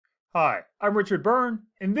Hi, I'm Richard Byrne.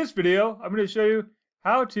 In this video, I'm going to show you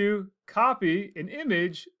how to copy an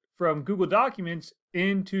image from Google Documents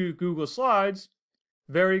into Google Slides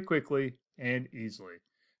very quickly and easily.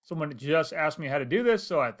 Someone just asked me how to do this,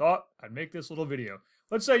 so I thought I'd make this little video.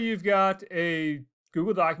 Let's say you've got a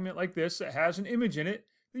Google document like this that has an image in it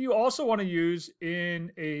that you also want to use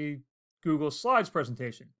in a Google Slides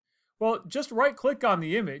presentation. Well, just right-click on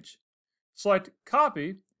the image, select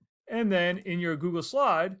Copy, and then in your Google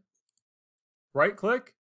Slide,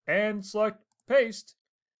 right-click and select Paste,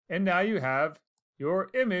 and now you have your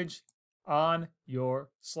image on your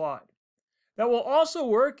slide. That will also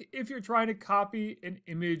work if you're trying to copy an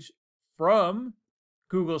image from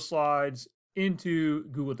Google Slides into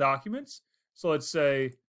Google Documents. So let's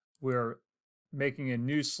say we're making a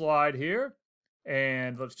new slide here,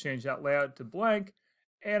 and let's change that layout to blank,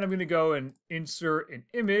 and I'm going to go and insert an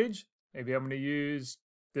image. Maybe I'm going to use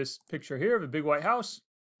this picture here of a big white house.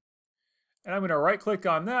 And I'm going to right click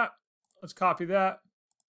on that. Let's copy that.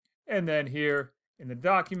 And then here in the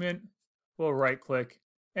document, we'll right click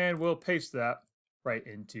and we'll paste that right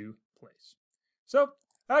into place. So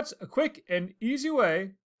that's a quick and easy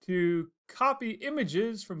way to copy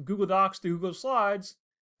images from Google Docs to Google Slides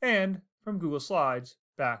and from Google Slides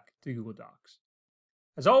back to Google Docs.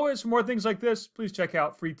 As always, for more things like this, please check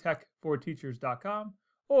out freetech4teachers.com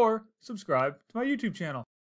or subscribe to my YouTube channel.